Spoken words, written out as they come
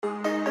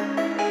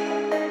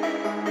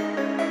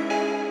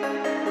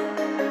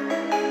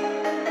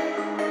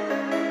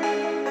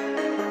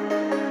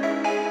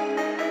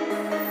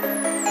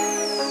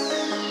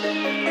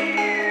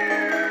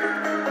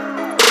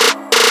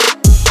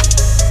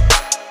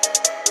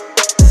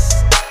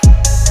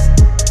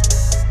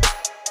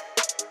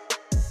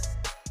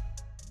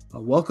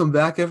Welcome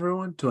back,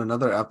 everyone, to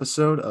another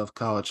episode of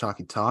College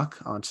Hockey Talk.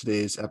 On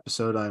today's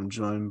episode, I'm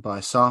joined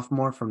by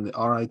sophomore from the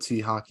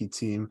RIT hockey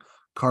team,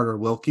 Carter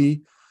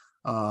Wilkie.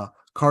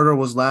 Carter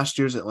was last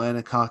year's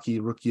Atlantic Hockey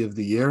Rookie of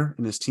the Year,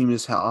 and his team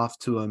is off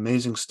to an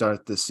amazing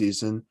start this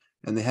season.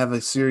 And they have a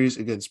series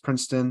against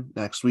Princeton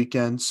next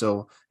weekend.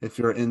 So if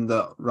you're in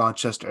the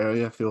Rochester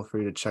area, feel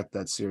free to check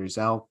that series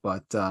out.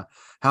 But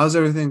how's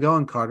everything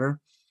going, Carter?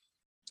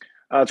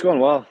 It's going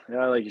well.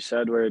 Yeah, like you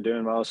said, we're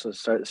doing well. So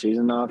start the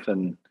season off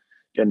and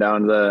getting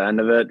down to the end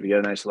of it. We get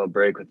a nice little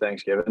break with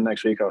Thanksgiving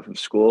next week off of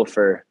school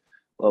for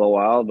a little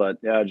while. But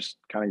yeah, just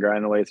kind of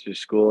grinding away through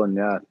school and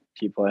yeah,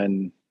 keep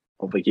playing,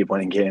 hopefully keep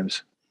winning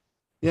games.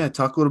 Yeah,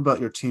 talk a little about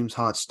your team's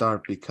hot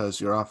start because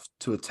you're off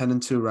to a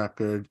 10-2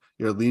 record.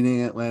 You're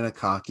leading Atlantic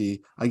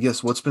hockey. I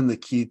guess what's been the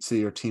key to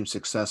your team's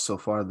success so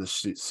far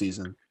this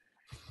season?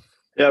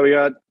 Yeah, we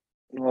got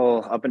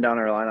well up and down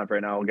our lineup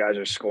right now. Guys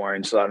are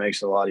scoring, so that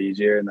makes it a lot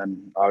easier. And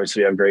then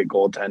obviously we have great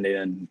goaltending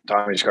and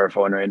Tommy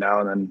Scarfone right now.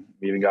 And then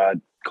we even got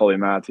Colby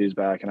Matthews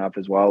backing up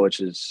as well,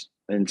 which is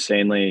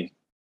insanely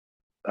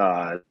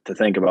to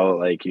think about.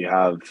 Like you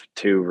have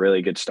two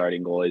really good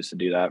starting goalies to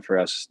do that for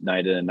us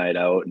night in and night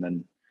out. And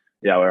then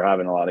yeah, we're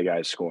having a lot of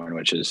guys scoring,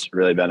 which is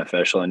really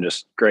beneficial and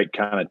just great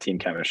kind of team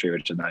chemistry,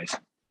 which is nice.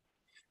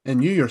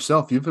 And you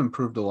yourself, you've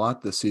improved a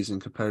lot this season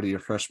compared to your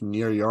freshman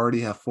year. You already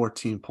have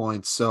 14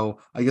 points. So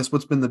I guess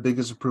what's been the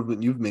biggest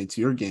improvement you've made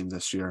to your game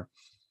this year?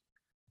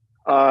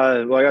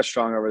 Well, I got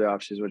strong over the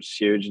offseason, which is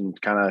huge,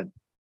 and kind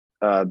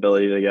of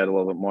ability to get a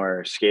little bit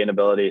more skating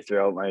ability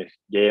throughout my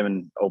game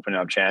and opening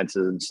up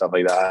chances and stuff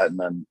like that. And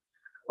then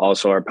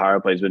also our power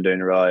play's been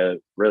doing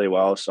really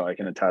well, so I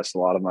can attest a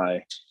lot of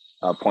my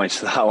points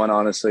to that one.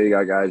 Honestly, you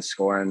got guys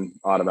scoring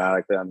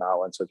automatically on that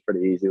one, so it's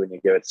pretty easy when you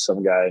give it to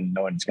some guy and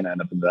no one's going to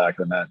end up in the back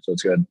of the net. So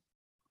it's good.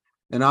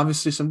 And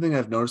obviously, something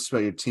I've noticed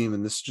about your team,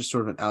 and this is just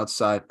sort of an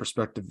outside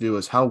perspective view,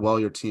 is how well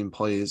your team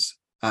plays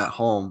at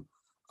home.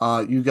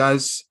 You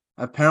guys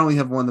apparently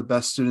have one of the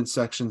best student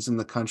sections in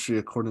the country,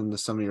 according to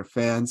some of your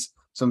fans.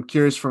 So I'm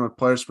curious from a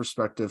player's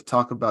perspective,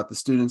 talk about the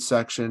student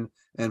section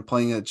and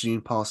playing at Gene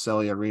Paul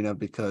Selly Arena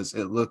because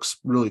it looks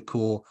really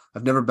cool.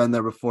 I've never been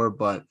there before,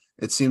 but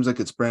it seems like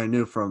it's brand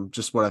new from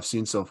just what I've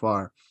seen so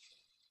far.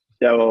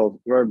 Yeah, well,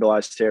 we're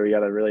blessed here. We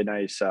got a really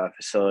nice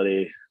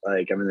facility.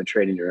 Like I'm in the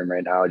training room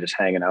right now, just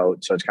hanging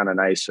out. So it's kind of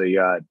nice. So you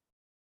got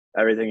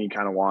everything you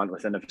kind of want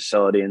within the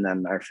facility, and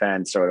then our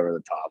fans throw it over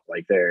the top.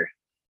 Like they're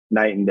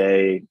night and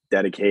day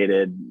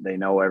dedicated. They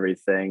know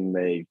everything.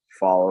 They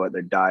follow it.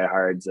 They're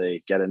diehards.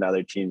 They get in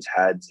other teams'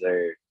 heads.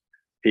 They're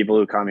people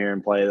who come here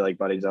and play like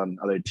buddies on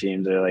other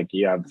teams. They're like,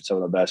 you have some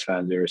of the best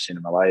fans I've ever seen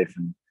in my life.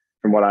 And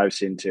from what I've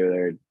seen too,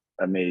 they're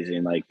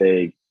amazing. Like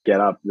they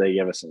get up, they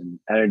give us an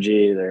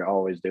energy. They're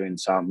always doing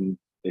something.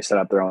 They set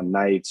up their own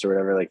nights or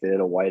whatever. Like they did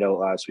a whiteout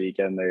last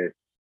weekend.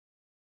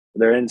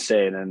 They're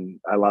insane, and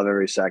I love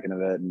every second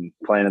of it. And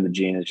playing in the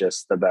Gene is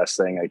just the best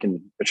thing. I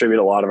can attribute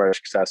a lot of our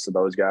success to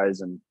those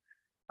guys and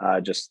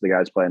just the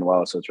guys playing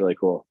well. So it's really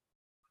cool.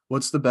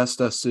 What's the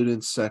best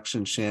student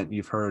section chant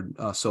you've heard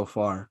so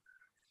far?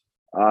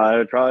 It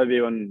would probably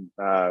be when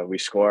we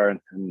score,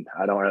 and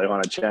I don't really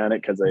want to chant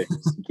it because they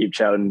keep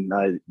shouting,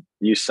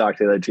 "You suck"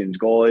 to the other team's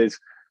goalies.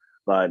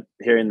 But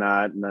hearing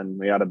that, and then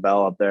we got a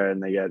bell up there,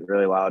 and they get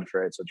really loud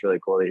for it, so it's really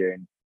cool to hear.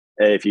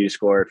 A, if you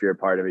score, if you're a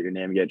part of it, your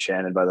name get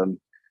chanted by them,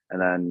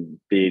 and then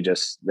B,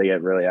 just they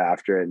get really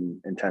after it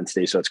and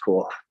intensity, so it's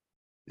cool.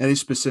 Any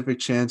specific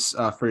chants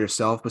for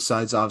yourself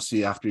besides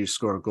obviously after you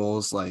score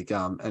goals, like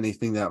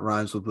anything that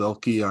rhymes with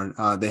Wilkie, or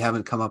they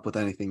haven't come up with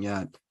anything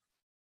yet?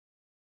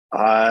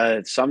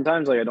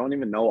 Sometimes like I don't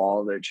even know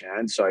all of their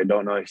chants, so I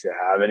don't know if they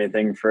have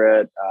anything for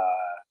it.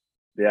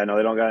 Yeah, no,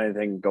 they don't got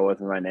anything go with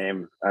my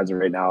name as of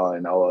right now I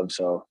know of.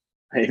 So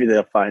maybe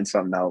they'll find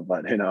something out,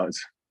 but who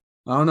knows?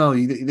 I don't know.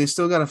 They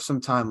still got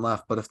some time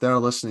left, but if they're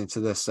listening to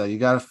this, you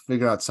got to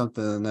figure out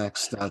something in the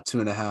next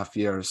 2.5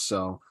 years.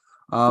 So,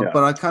 Yeah.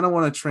 but I kind of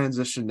want to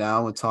transition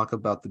now and talk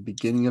about the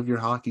beginning of your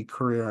hockey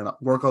career and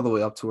work all the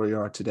way up to where you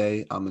are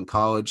today. I'm in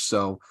college,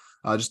 so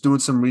just doing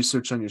some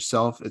research on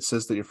yourself. It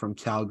says that you're from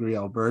Calgary,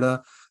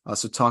 Alberta.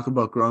 So talk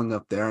about growing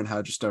up there and how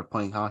did you start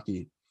playing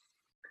hockey?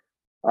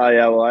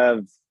 Yeah. Well, I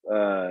have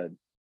uh,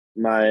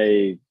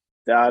 my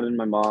dad and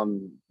my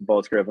mom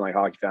both grew up in like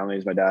hockey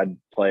families. My dad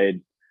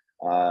played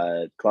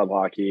club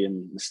hockey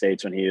in the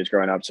States when he was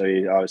growing up, so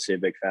he's obviously a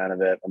big fan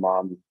of it. My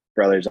mom,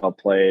 brothers all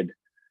played.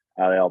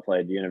 They all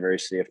played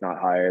university, if not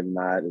higher than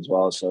that as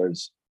well. So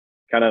it's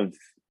kind of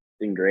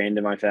ingrained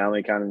in my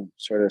family, kind of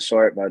sort of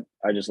sort. But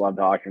I just loved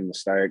hockey from the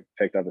start.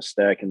 Picked up a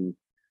stick and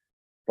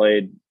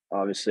played,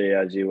 obviously,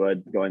 as you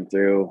would going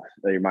through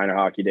your minor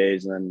hockey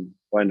days, and then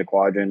went into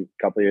quadrant,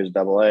 a couple of years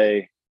double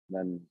A,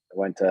 then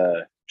went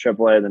to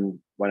triple A, then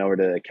went over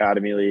to the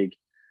Academy League,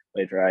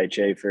 played for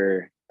IHA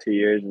for 2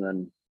 years, and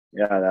then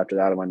yeah, after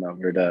that I went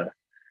over to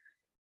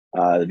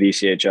the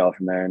VCHL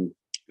from there, and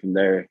from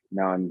there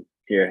now I'm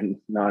here and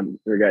not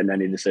regretting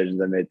any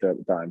decisions I made throughout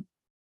the time.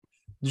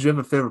 Did you have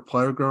a favorite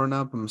player growing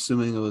up? I'm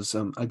assuming it was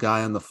a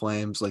guy on the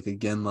Flames, like a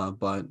Ginla,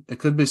 but it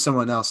could be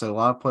someone else. Like, a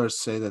lot of players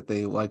say that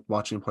they like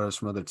watching players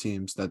from other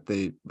teams that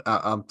they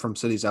from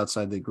cities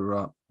outside they grew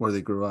up where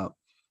they grew up.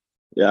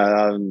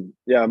 Yeah.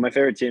 My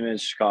favorite team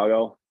is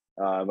Chicago,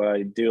 but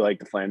I do like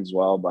the Flames as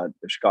well. But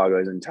if Chicago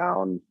is in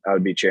town, I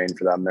would be cheering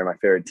for them. They're my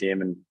favorite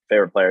team, and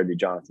favorite player would be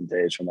Jonathan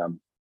Taves from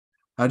them.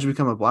 How'd you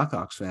become a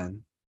Blackhawks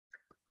fan?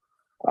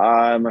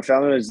 My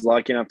family was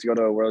lucky enough to go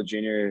to a World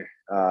Junior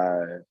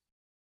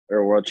or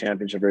a World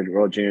Championship or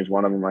World Juniors.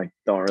 One of them I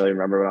don't really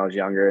remember when I was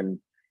younger, and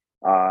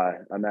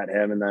I met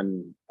him, and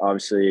then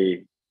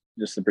obviously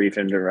just the brief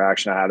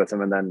interaction I had with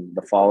him, and then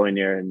the following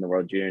year in the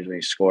World Juniors when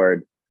he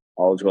scored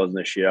all his goals in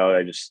the shootout,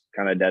 I just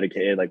kind of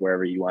dedicated like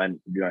wherever he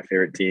went to be my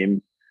favorite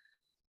team.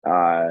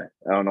 I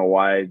don't know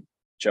why I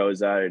chose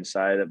that or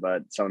decided it,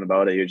 but something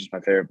about it. He was just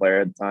my favorite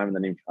player at the time, and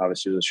then he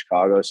obviously was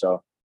Chicago,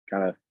 so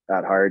kind of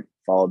at heart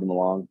followed him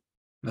along.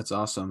 That's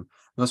awesome.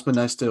 Must have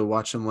been nice to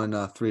watch him win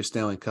 3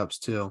 Stanley Cups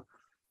too.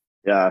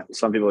 Yeah,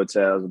 some people would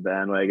say I was a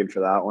bandwagon for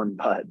that one,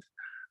 but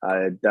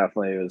I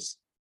definitely was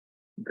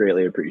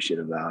greatly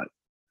appreciative of that.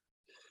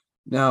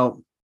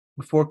 Now,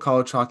 before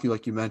college hockey,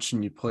 like you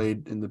mentioned, you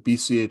played in the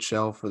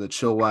BCHL for the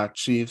Chilliwack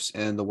Chiefs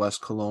and the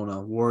West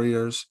Kelowna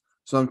Warriors.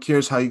 So I'm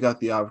curious how you got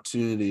the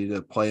opportunity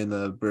to play in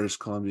the British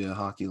Columbia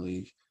Hockey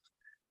League.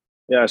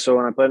 Yeah, so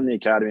when I played in the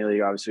Academy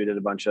League, obviously we did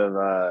a bunch of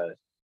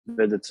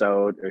visits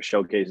out or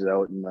showcases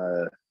out in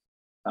the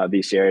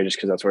BC area just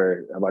because that's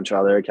where a bunch of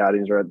other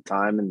academies were at the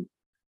time. And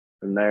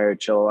from there,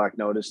 Chilliwack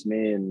noticed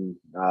me, and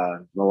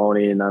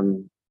Maloney and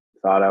them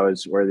thought I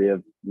was worthy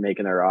of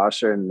making their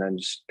roster. And then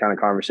just kind of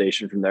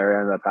conversation from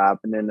there ended up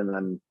happening. And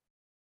then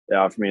they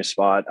offered me a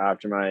spot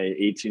after my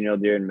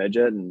 18-year-old year in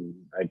midget, and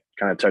I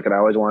kind of took it. I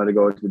always wanted to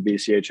go to the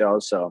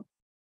BCHL, so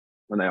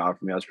when they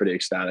offered me, I was pretty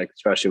ecstatic,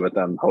 especially with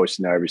them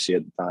hosting the RBC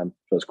at the time.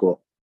 So it was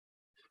cool.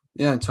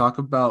 Yeah, and talk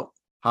about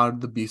how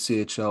did the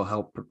BCHL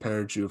help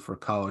prepare you for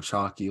college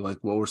hockey? Like,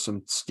 what were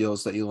some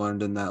skills that you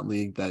learned in that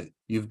league that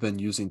you've been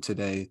using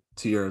today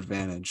to your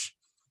advantage?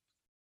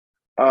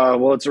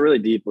 Well, it's a really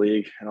deep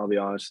league, and I'll be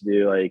honest with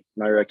you. Like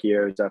my rookie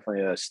year was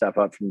definitely a step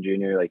up from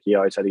junior. Like you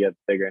always had to get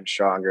bigger and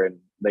stronger, and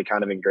they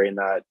kind of ingrain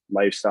that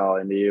lifestyle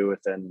into you.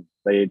 Within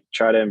they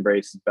try to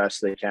embrace as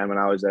best they can. When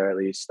I was there, at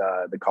least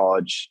the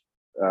college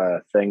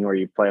thing where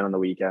you play on the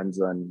weekends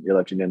and you're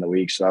lifting in the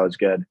week, so that was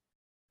good.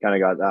 Kind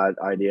of got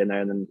that idea in there,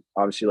 and then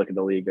obviously look at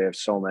the league. They have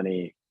so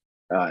many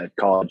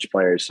college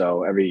players,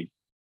 so every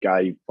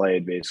guy you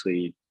played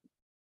basically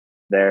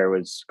there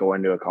was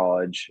going to a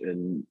college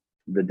in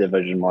the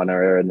Division 1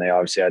 area, and they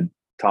obviously had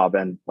top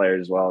end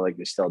players as well, like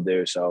they still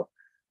do. So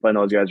playing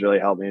those guys really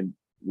helped me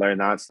learn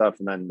that stuff,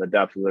 and then the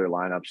depth of their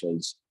lineups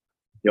was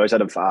you always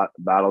had to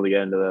battle to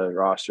get into the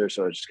roster.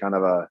 So it's just kind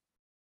of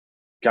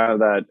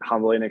that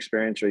humbling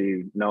experience where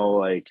you know,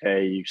 like,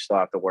 hey, you still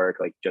have to work.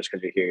 Like just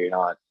because you're here, you're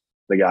not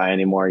the guy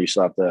anymore. You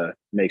still have to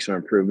make some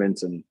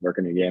improvements and work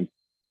on your game.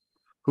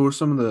 Who were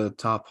some of the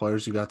top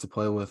players you got to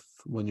play with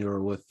when you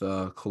were with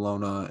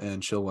Kelowna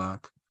and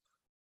Chilliwack?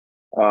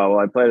 Well,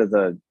 I played with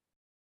a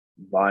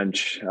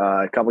bunch.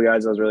 A couple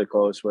guys I was really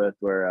close with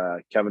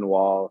were Kevin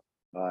Wall,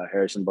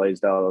 Harrison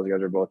Blaisdell. Those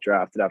guys were both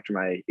drafted after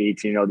my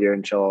 18-year-old year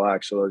in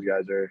Chilliwack, so those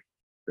guys are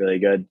really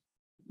good.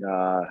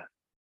 Uh,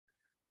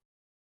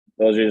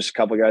 those are just a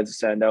couple guys that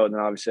stand out. And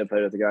then obviously I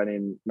played with a guy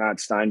named Matt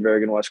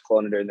Steinberg in West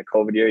Kelowna during the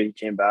COVID year. He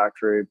came back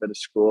for a bit of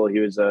school. He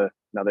was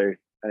another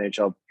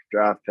NHL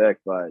draft pick,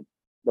 but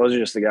those are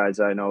just the guys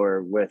that I know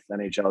are with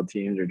NHL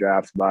teams or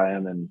drafted by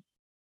him and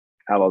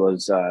have all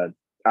those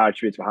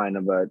attributes behind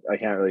them. But I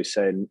can't really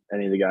say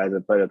any of the guys I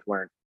played with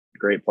weren't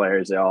great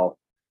players. They all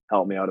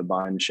helped me out a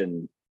bunch,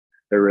 and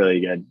they're really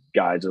good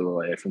guys all the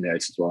way from the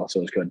ice as well.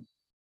 So it's good.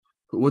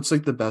 What's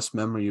like the best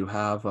memory you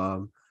have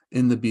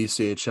in the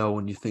BCHL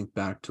when you think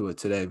back to it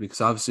today? Because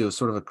obviously it was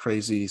sort of a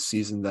crazy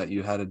season that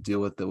you had to deal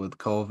with it with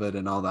COVID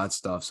and all that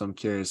stuff. So I'm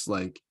curious,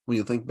 like when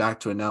you think back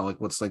to it now, like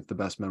what's like the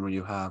best memory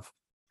you have?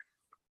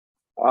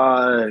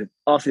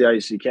 Off the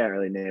ice, you can't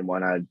really name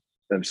one. I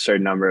have a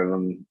certain number of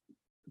them.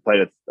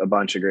 Played with a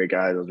bunch of great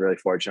guys. I was really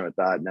fortunate with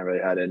that. Never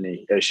really had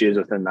any issues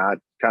within that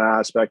kind of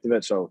aspect of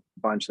it. So a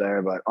bunch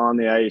there. But on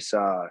the ice,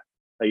 like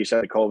you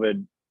said,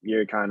 COVID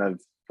year kind of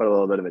put a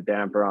little bit of a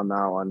damper on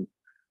that one.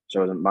 So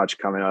there wasn't much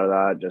coming out of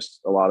that. Just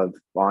a lot of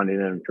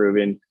bonding and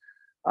improving.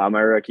 My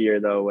rookie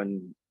year, though,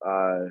 when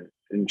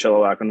in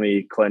Chilliwack, when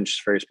we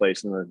clinched first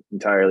place in the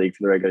entire league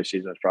for the regular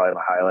season, was probably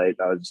my highlight.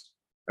 That was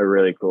a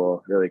really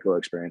cool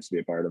experience to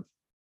be a part of.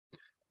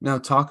 Now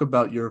talk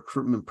about your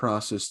recruitment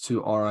process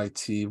to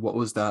RIT. What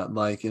was that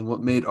like and what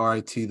made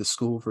RIT the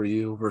school for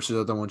you versus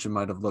other ones you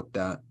might have looked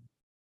at?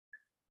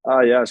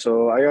 Yeah,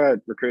 so I got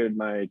recruited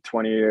my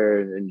 20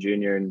 year in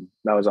junior, and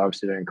that was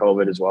obviously during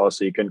COVID as well.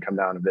 So you couldn't come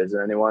down and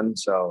visit anyone.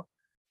 So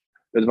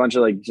there's a bunch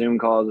of like Zoom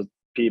calls with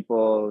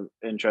people,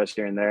 interest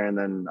here and there. And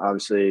then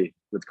obviously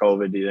with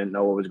COVID, you didn't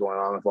know what was going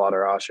on with a lot of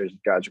rosters,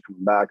 if guys were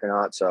coming back or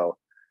not. So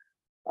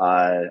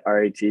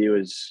RAT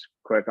was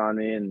quick on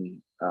me,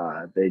 and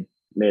they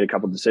made a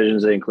couple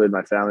decisions. They included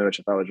my family, which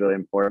I thought was really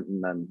important.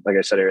 And then, like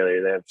I said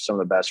earlier, they have some of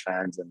the best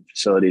fans and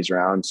facilities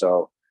around.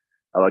 So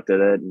I looked at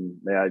it, and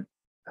they had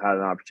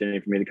an opportunity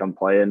for me to come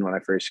play in when I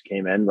first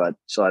came in, but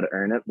still had to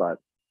earn it. But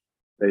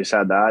they just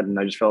had that, and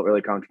I just felt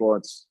really comfortable.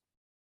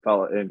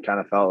 It kind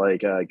of felt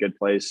like a good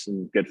place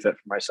and good fit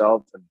for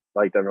myself, and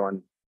liked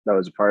everyone that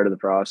was a part of the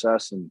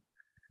process. And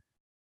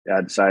yeah,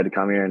 I decided to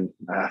come here, and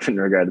I haven't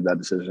regretted that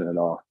decision at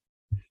all.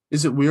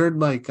 Is it weird,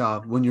 like,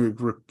 when you're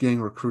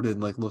getting recruited,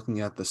 like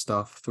looking at the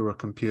stuff through a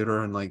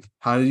computer, and like,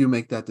 how do you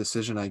make that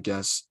decision? I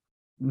guess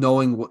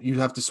knowing what you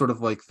have to sort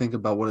of like think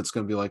about what it's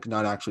going to be like,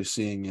 not actually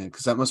seeing it,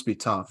 because that must be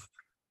tough.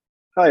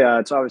 Oh yeah,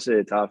 it's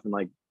obviously tough, and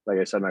like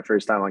I said, my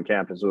first time on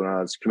campus when I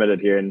was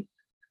committed here, and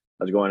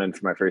I was going in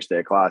for my first day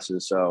of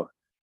classes, so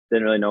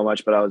didn't really know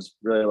much, but I was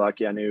really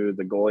lucky. I knew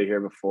the goalie here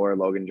before,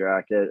 Logan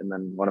Drackett, and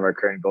then one of our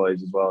current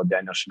goalies as well,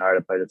 Daniel Chenard. I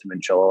played with him in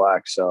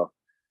Chilliwack, so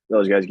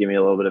those guys gave me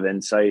a little bit of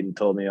insight and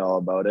told me all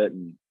about it,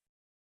 and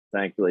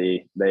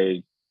thankfully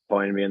they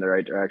pointed me in the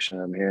right direction.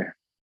 I'm here.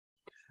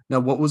 Now,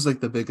 what was like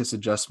the biggest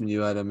adjustment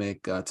you had to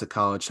make to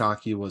college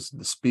hockey? Was it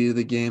the speed of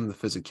the game, the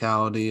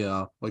physicality?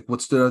 Like,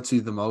 what stood out to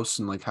you the most,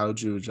 and like, how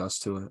did you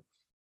adjust to it?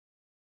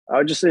 I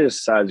would just say the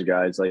size of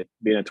guys. Like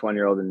being a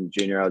 20-year-old and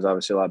junior, I was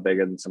obviously a lot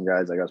bigger than some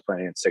guys. Like I was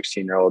playing against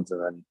 16-year-olds,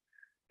 and then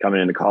coming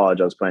into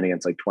college, I was playing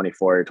against like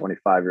 24 or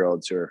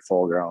 25-year-olds who are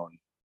full grown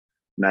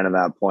men at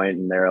that point,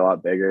 and they're a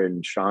lot bigger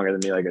and stronger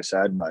than me, like I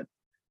said. But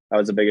that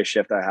was the biggest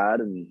shift I had.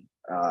 And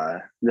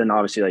then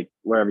obviously, like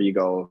wherever you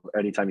go,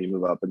 anytime you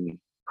move up in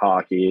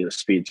hockey, the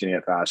speed's gonna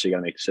get faster. You got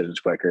to make decisions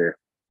quicker.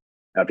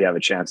 If you have a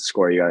chance to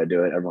score, you got to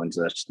do it. Everyone's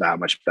just that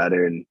much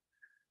better, and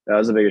that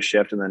was the biggest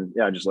shift. And then,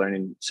 yeah, just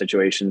learning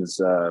situations,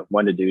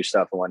 when to do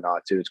stuff and when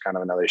not to. It's kind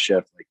of another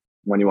shift, like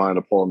when you wanted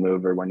to pull a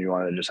move or when you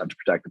wanted to just have to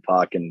protect the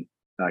puck and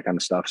that kind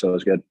of stuff. So it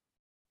was good.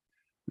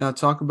 Now,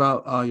 talk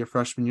about your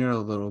freshman year a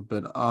little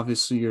bit.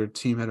 Obviously, your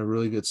team had a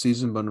really good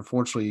season, but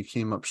unfortunately, you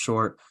came up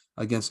short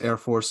against Air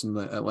Force in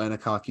the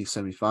Atlantic Hockey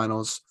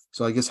semifinals.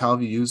 So, I guess how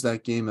have you used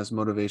that game as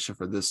motivation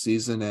for this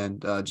season,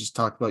 and just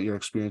talk about your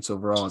experience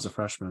overall as a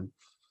freshman?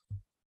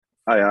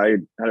 I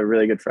had a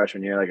really good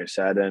freshman year, like I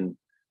said, and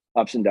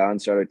ups and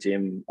downs throughout our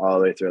team all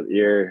the way throughout the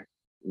year.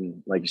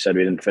 And like you said,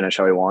 we didn't finish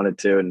how we wanted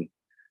to, and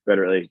we had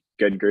a really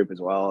good group as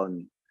well.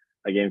 And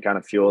that game kind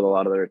of fueled a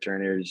lot of the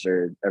returners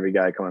or every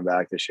guy coming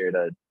back this year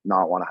to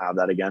not want to have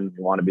that again.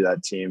 We want to be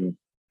that team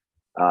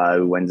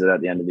who wins it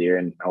at the end of the year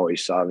and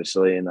always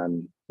obviously. And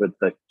then with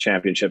the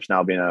championships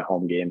now being a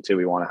home game too,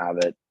 we want to have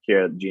it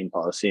here at Gene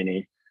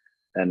Policini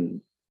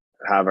and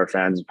have our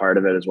fans a part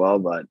of it as well.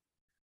 But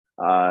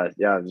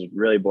yeah, I was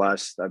really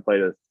blessed. I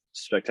played with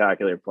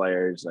spectacular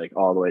players like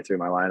all the way through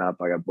my lineup.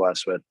 I got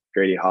blessed with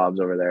Grady Hobbs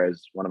over there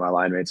as one of my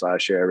line mates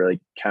last year. I really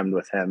chemmed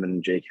with him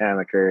and Jake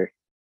Hamaker.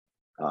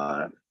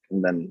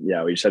 And then,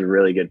 yeah, we just had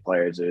really good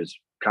players. It was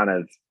kind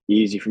of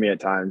easy for me at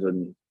times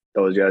when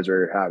those guys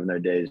were having their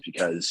days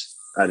because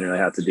I didn't really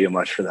have to do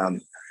much for them.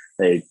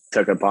 They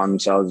took it upon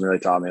themselves and really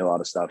taught me a lot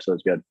of stuff. So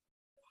it's good.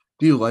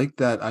 Do you like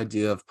that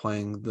idea of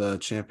playing the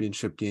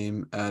championship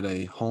game at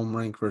a home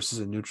rink versus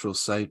a neutral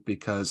site?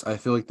 Because I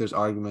feel like there's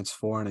arguments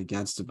for and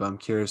against it, but I'm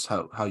curious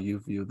how you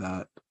view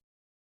that.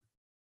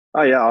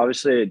 Oh, yeah,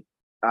 obviously it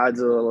adds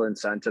a little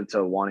incentive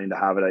to wanting to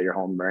have it at your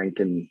home rink.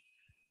 And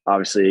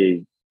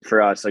obviously for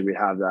us, like we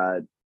have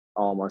that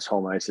almost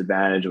home ice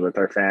advantage with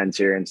our fans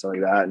here and stuff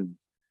like that. And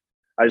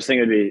I just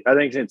think I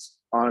think it's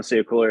honestly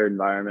a cooler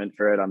environment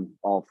for it. I'm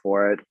all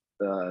for it,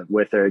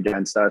 with or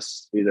against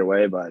us either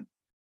way. But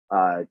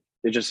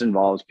it just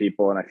involves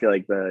people. And I feel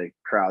like the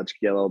crowds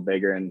get a little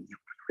bigger and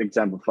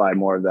exemplify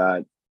more of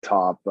that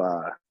top,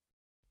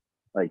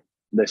 like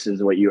this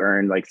is what you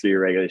earned like through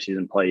your regular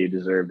season play. You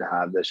deserve to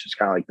have this. Just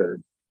kind of like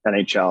the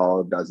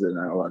NHL does it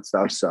and all that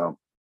stuff. So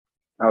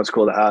that was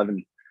cool to have.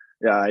 And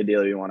yeah,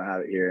 ideally you want to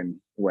have it here and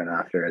win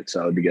after it.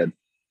 So it'd be good.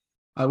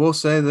 I will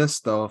say this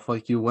though, if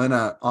like you went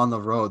on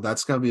the road,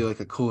 that's gotta be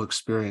like a cool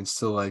experience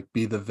to like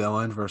be the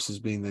villain versus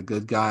being the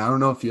good guy. I don't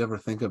know if you ever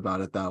think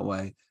about it that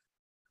way.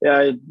 Yeah,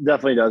 it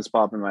definitely does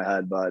pop in my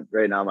head, but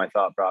right now my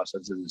thought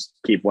process is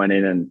keep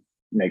winning and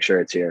make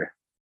sure it's here.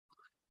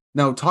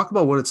 Now, talk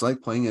about what it's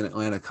like playing in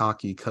Atlantic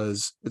hockey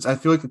because it's I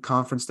feel like a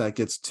conference that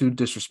gets too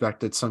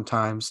disrespected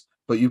sometimes,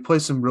 but you play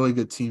some really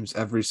good teams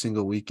every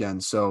single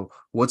weekend. So,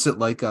 what's it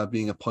like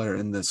being a player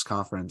in this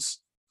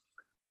conference?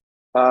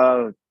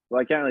 Well,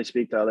 I can't really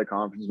speak to other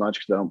conferences much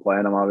because I don't play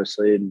in them,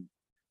 obviously, and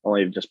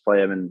only just play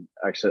them in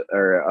exit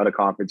or out of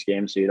conference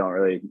games. So you don't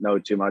really know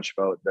too much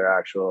about their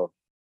actual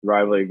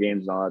rivalry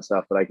games and all that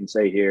stuff. But I can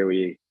say here,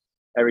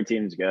 every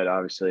team's good.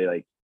 Obviously,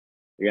 like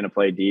you're gonna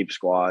play deep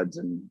squads,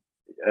 and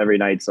every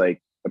night's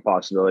like a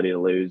possibility to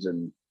lose,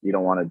 and you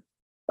don't want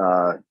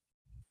to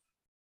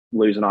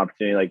lose an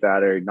opportunity like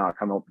that or not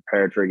come out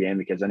prepared for a game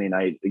because any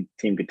night the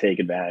team could take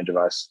advantage of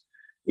us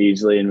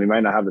easily, and we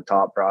might not have the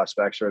top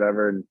prospects or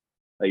whatever. And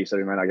like you said,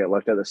 we might not get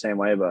looked at the same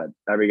way, but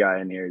every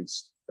guy in here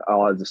is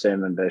all has the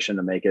same ambition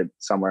to make it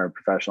somewhere in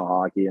professional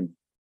hockey and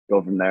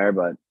go from there.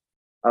 But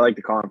I like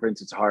the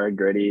conference. It's hard,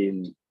 gritty,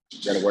 and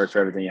you got to work for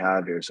everything you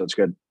have here. So it's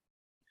good.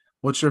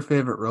 What's your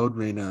favorite road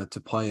arena to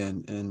play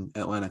in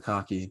Atlantic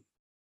hockey?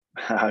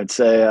 I would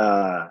say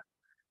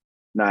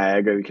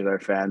Niagara because our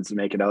fans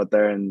make it out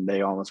there and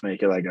they almost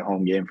make it like a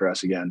home game for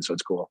us again. So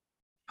it's cool.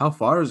 How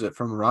far is it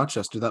from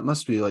Rochester? That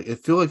must be like, it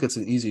feel like it's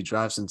an easy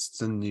drive since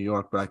it's in New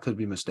York, but I could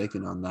be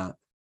mistaken on that.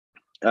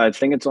 I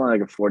think it's only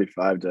like a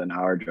 45 to an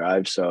hour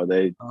drive. So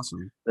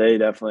Awesome. they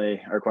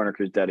definitely, our corner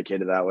crew's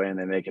dedicated that way and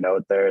they make it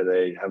out there.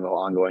 They have an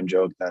ongoing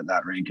joke that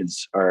that rink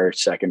is our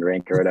second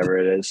rink or whatever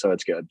it is. So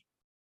it's good.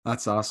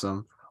 That's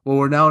awesome. Well,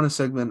 we're now in a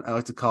segment I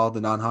like to call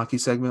the non-hockey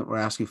segment. We're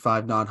asking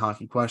 5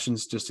 non-hockey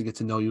questions just to get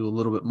to know you a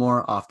little bit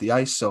more off the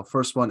ice. So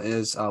first one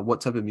is,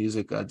 what type of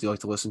music do you like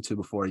to listen to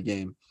before a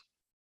game?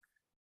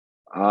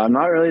 I'm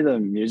not really the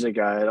music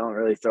guy. I don't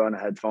really throw in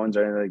headphones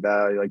or anything like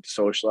that. I like to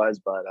socialize,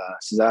 but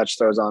Sazach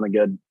throws on a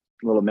good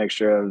little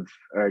mixture of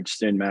our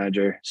student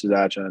manager,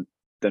 Sazach.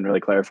 Didn't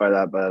really clarify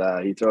that,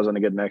 but he throws on a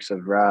good mix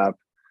of rap,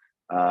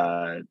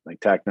 like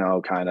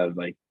techno kind of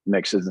like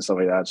mixes and stuff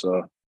like that.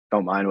 So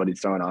don't mind what he's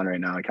throwing on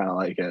right now. I kind of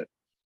like it.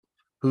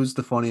 Who's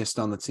the funniest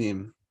on the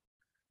team?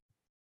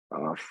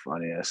 Oh,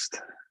 funniest.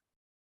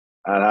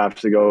 I'd have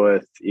to go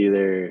with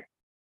either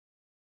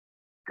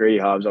Grady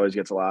Hobbs always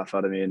gets a laugh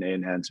out of me, and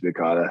Aiden Hens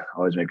Bukata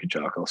always make me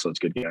chuckle. So it's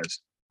good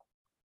guys.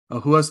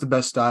 Who has the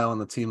best style on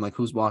the team? Like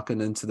who's walking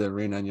into the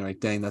arena and you're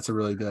like, dang, that's a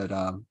really good,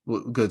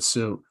 good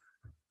suit.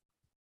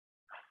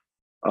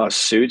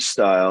 Suit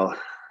style.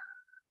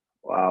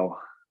 Wow.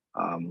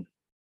 A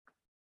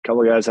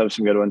couple of guys have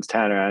some good ones.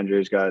 Tanner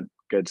Andrews got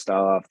good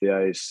style off the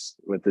ice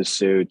with his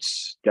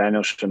suits.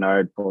 Daniel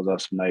Chenard pulls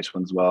off some nice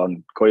ones as well.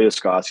 And Cody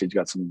Laskowski's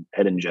got some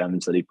hidden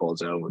gems that he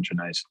pulls out, which are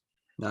nice.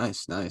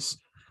 Nice, nice.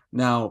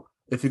 Now,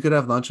 if you could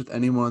have lunch with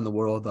anyone in the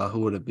world,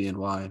 who would it be and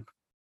why?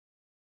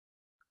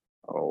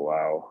 Oh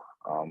wow.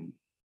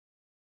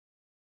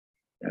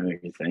 Let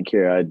me think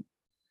here.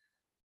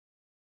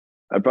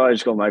 I'd probably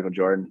just go Michael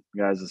Jordan.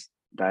 The guy's just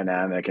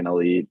dynamic and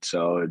elite.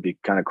 So it'd be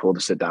kind of cool to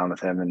sit down with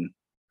him and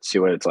see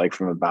what it's like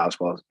from a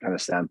basketball kind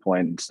of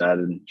standpoint instead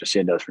and just see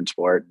a different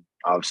sport.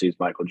 Obviously, it's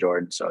Michael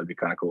Jordan, so it'd be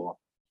kind of cool.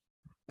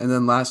 And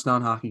then last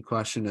non-hockey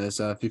question is,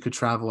 if you could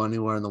travel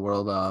anywhere in the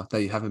world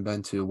that you haven't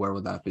been to, where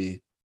would that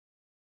be?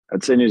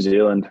 I'd say New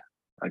Zealand.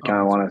 I kind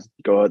of Oh, want to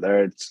go out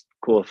there. It's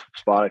a cool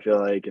spot, I feel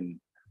like, and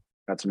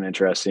got some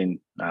interesting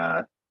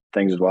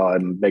things as well.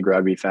 I'm a big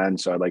rugby fan,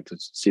 so I'd like to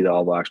see the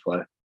All Blacks play.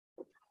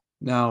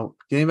 now,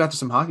 getting back to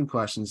some hockey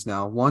questions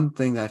now, one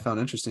thing that I found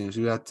interesting is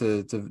you got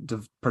to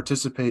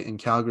participate in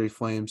Calgary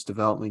Flames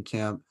development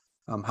camp.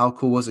 How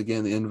cool was it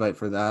getting the invite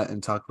for that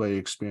and talk about your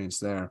experience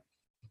there?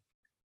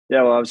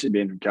 Yeah, well, obviously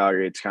being from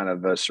Calgary, it's kind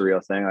of a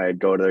surreal thing. I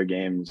go to their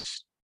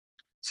games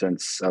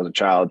since I was a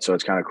child, so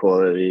it's kind of cool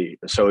to be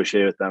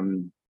associated with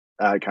them,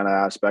 that kind of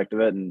aspect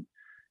of it. And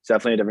it's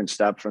definitely a different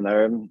step from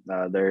there.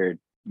 They're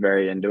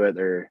very into it.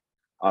 They're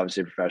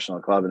obviously a professional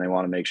club, and they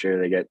want to make sure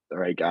they get the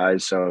right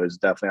guys. So it's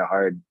definitely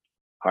a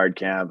hard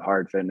camp,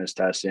 hard fitness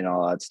testing,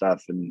 all that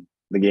stuff. And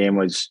the game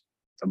was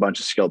a bunch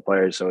of skilled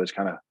players, so it's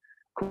kind of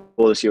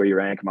cool to see where you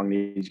rank among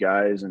these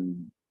guys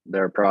and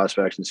their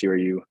prospects, and see where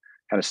you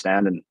kind of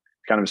stand. And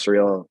it's kind of a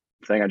surreal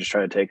thing. I just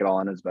try to take it all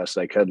in as best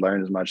as I could,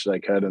 learn as much as I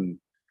could, and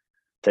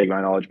take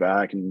my knowledge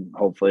back. And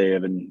hopefully,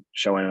 I've been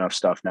showing enough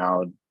stuff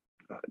now,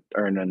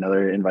 earn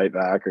another invite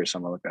back or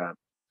something like that.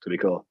 To be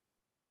cool.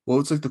 What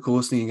was like the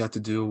coolest thing you got to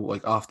do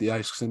like off the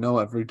ice? Because I know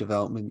every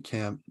development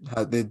camp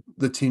had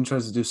the team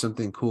tries to do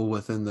something cool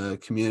within the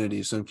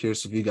community. So I'm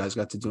curious if you guys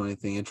got to do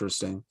anything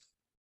interesting.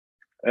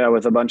 Yeah,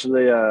 with a bunch of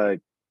the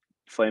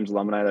Flames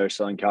alumni that are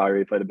still in Calgary,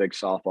 we played a big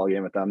softball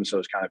game with them, so it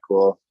was kind of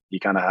cool. You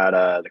kind of had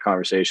the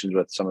conversations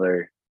with some of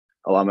their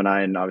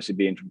alumni, and obviously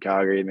being from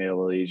Calgary, it made it a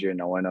little easier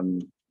knowing them,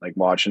 like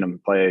watching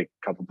them play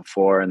a couple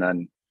before, and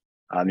then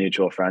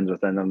mutual friends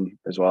within them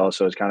as well.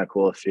 So it's kind of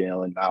cool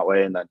feeling that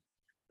way. And then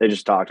they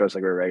just talk to us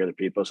like we're regular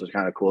people. So it's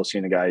kind of cool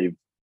seeing a guy you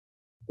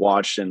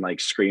watched and like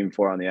scream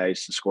for on the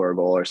ice to score a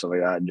goal or something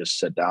like that, and just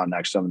sit down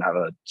next to them and have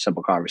a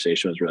simple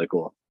conversation. It was really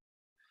cool.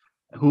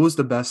 Who was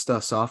the best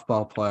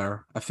softball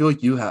player? I feel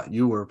like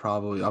you were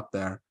probably up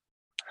there.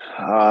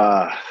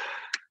 I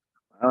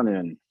don't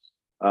even.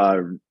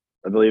 I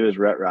believe it was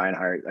Rhett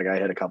Reinhardt. Like I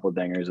hit a couple of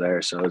dingers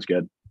there, so it was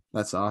good.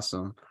 That's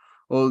awesome.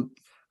 Well,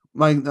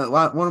 one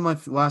of my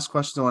last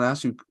questions I want to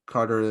ask you,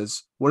 Carter,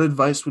 is what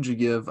advice would you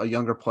give a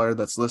younger player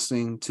that's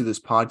listening to this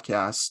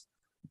podcast?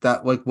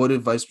 That like, what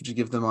advice would you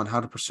give them on how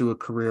to pursue a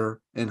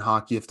career in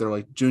hockey if they're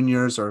like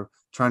juniors or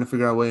trying to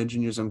figure out a way in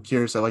juniors? I'm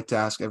curious. I like to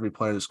ask every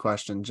player this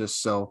question,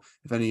 just so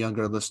if any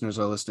younger listeners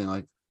are listening,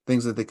 like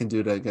things that they can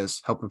do to, I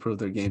guess, help improve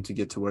their game to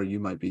get to where you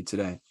might be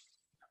today.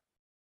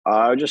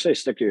 I would just say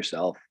stick to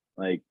yourself.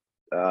 Like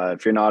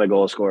if you're not a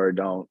goal scorer,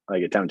 don't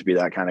like attempt to be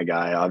that kind of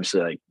guy.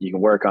 Obviously, like you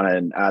can work on it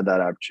and add that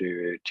up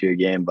to your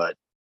game, but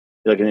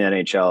you look in the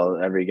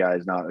NHL, every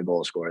guy's not a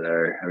goal scorer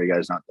there. Every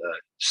guy's not the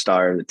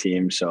star of the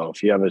team. So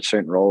if you have a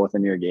certain role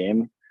within your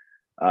game,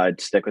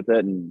 stick with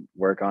it and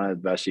work on it as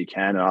best you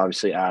can, and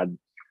obviously add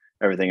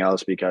everything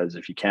else because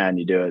if you can,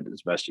 you do it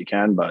as best you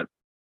can. But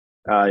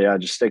yeah,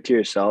 just stick to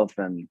yourself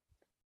and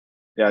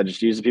yeah,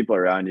 just use the people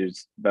around you.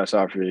 It's the best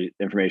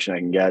information I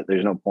can get.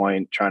 There's no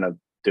point trying to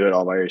do it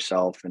all by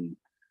yourself. And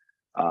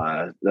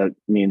that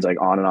means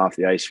like on and off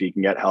the ice, if you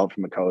can get help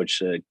from a coach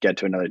to get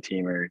to another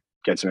team or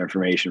get some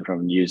information from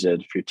and use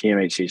it. If your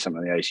teammates see something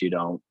on the ice you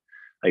don't,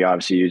 like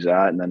obviously use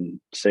that, and then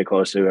stay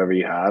close to whoever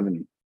you have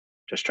and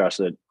just trust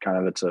that kind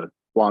of it's a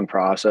long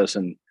process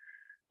and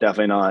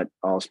definitely not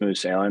all smooth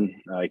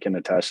sailing. I can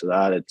attest to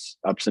that. It's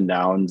ups and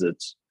downs.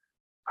 It's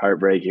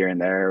heartbreak here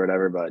and there or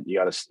whatever, but you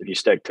got to, if you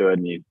stick to it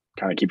and you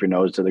kind of keep your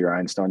nose to the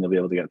grindstone, you'll be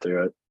able to get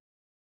through it.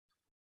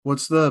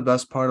 What's the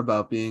best part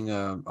about being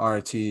a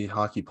RIT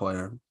hockey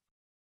player?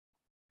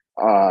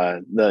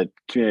 The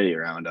community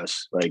around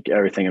us, like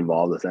everything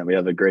involved with it. We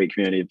have a great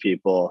community of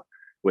people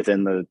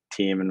within the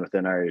team and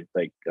within our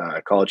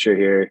culture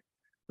here,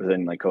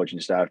 within like coaching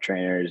staff,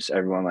 trainers,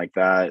 everyone like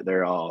that.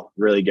 They're all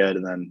really good.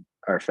 And then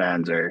our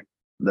fans are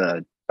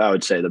I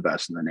would say the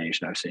best in the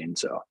nation I've seen.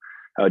 So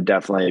I would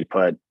definitely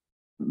put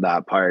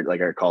that part,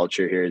 like our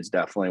culture here is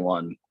definitely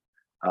one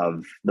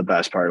of the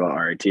best part about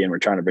RIT. And we're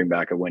trying to bring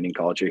back a winning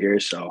culture here.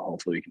 So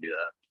hopefully we can do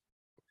that.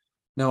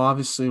 Now,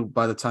 obviously,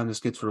 by the time this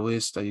gets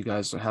released, you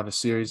guys have a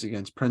series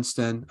against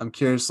Princeton. I'm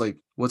curious, like,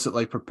 what's it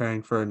like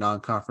preparing for a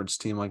non-conference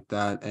team like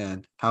that,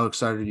 and how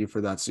excited are you for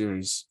that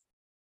series?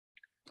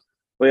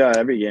 Well, yeah,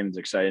 every game is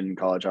exciting in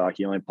college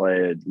hockey. You only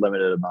play a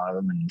limited amount of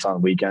them, and it's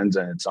on weekends,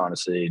 and it's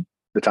honestly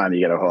the time you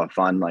get a whole lot of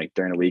fun. Like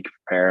during the week,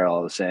 prepare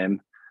all the same.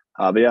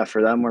 But yeah,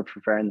 for them, we're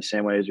preparing the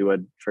same way as we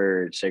would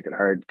for Sacred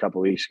Heart a couple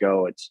of weeks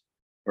ago.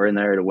 We're in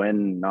there to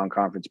win.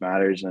 Non-conference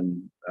matters,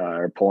 and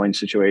our polling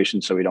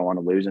situation, so we don't want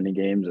to lose any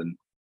games. And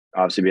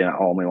obviously, being at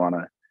home, we want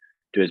to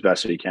do as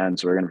best as we can.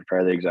 So we're going to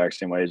prepare the exact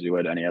same way as we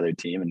would any other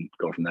team, and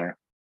go from there.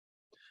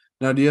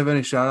 Now, do you have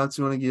any shout outs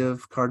you want to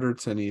give, Carter,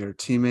 to any of your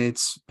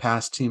teammates,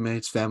 past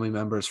teammates, family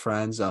members,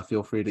 friends?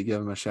 Feel free to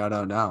give them a shout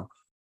out now.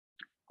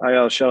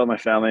 I'll shout out my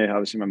family,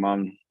 obviously my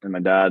mom and my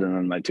dad, and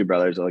then my two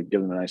brothers. I'll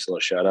give them a nice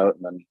little shout out,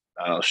 and then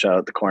I'll shout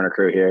out the corner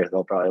crew here.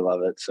 They'll probably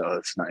love it. So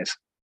it's nice.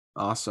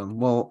 Awesome.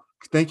 Well,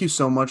 thank you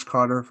so much,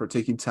 Carter, for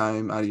taking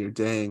time out of your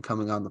day and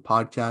coming on the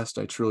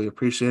podcast. I truly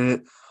appreciate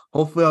it.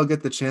 Hopefully, I'll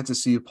get the chance to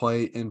see you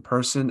play in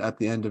person at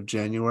the end of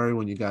January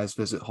when you guys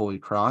visit Holy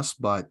Cross.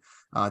 But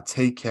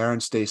take care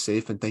and stay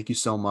safe. And thank you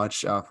so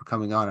much for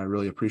coming on. I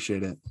really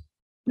appreciate it.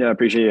 Yeah, I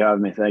appreciate you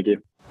having me. Thank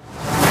you.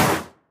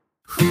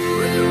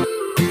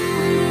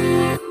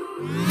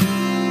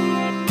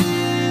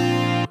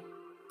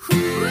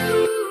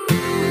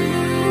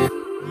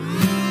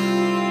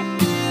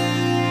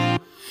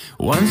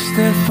 One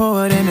step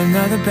forward and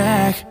another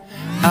back.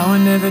 I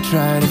would never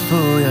try to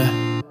fool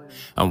ya.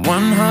 I'm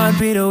one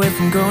heartbeat away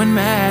from going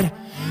mad.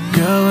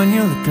 Girl, when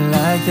you're looking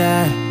like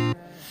that,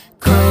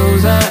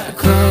 closer,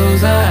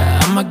 closer,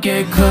 I'ma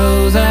get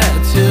closer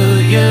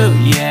to you.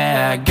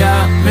 Yeah,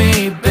 got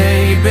me,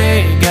 baby.